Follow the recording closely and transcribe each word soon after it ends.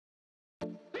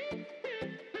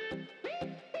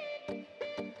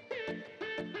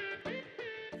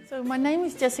So my name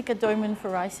is Jessica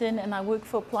Dohmen-Vereijssen and I work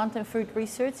for Plant and Food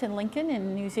Research in Lincoln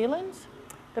in New Zealand.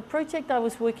 The project I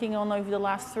was working on over the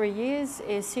last 3 years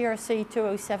is CRC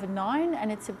 2079 and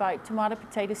it's about tomato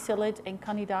potato psyllid and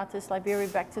Candidatus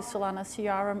Liberibacter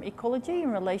solanacearum ecology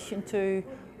in relation to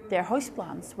their host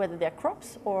plants, whether they're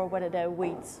crops or whether they're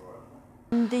weeds.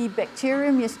 The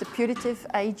bacterium is the putative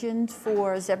agent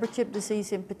for zebra chip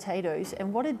disease in potatoes,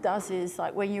 and what it does is,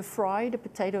 like, when you fry the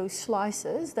potato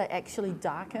slices, they actually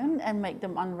darken and make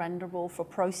them unrenderable for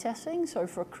processing, so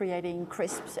for creating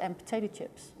crisps and potato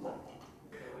chips.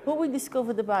 What we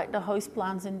discovered about the host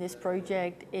plants in this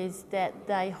project is that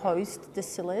they host the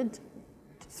psyllid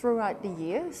throughout the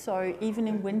year, so even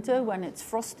in winter when it's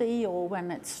frosty or when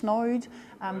it's snowed,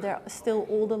 there are still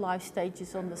all the life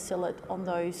stages on the psyllid on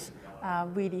those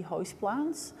weedy host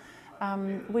plants.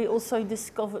 We also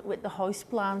discovered with the host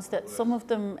plants that some of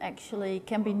them actually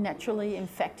can be naturally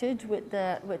infected with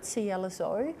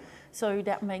CLso, so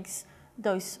that makes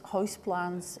those host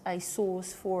plants a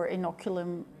source for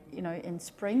inoculum, in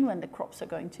spring when the crops are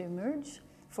going to emerge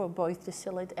for both the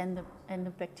psyllid and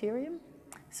the bacterium.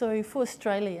 So for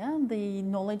Australia, the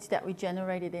knowledge that we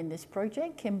generated in this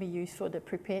project can be used for the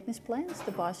preparedness plans,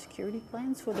 the biosecurity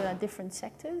plans for the different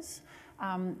sectors.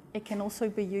 It can also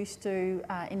be used to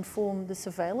inform the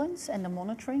surveillance and the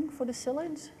monitoring for the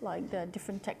psyllid, like the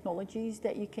different technologies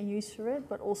that you can use for it,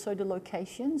 but also the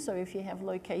locations. So if you have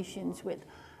locations with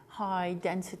high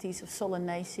densities of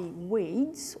solanaceae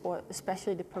weeds, or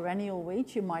especially the perennial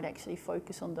weeds, you might actually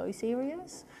focus on those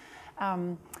areas.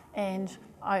 And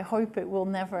I hope it will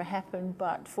never happen,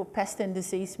 but for pest and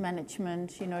disease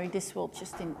management, this will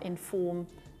just inform,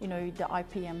 the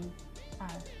IPM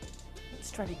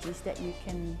strategies that you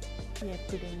can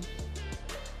put in.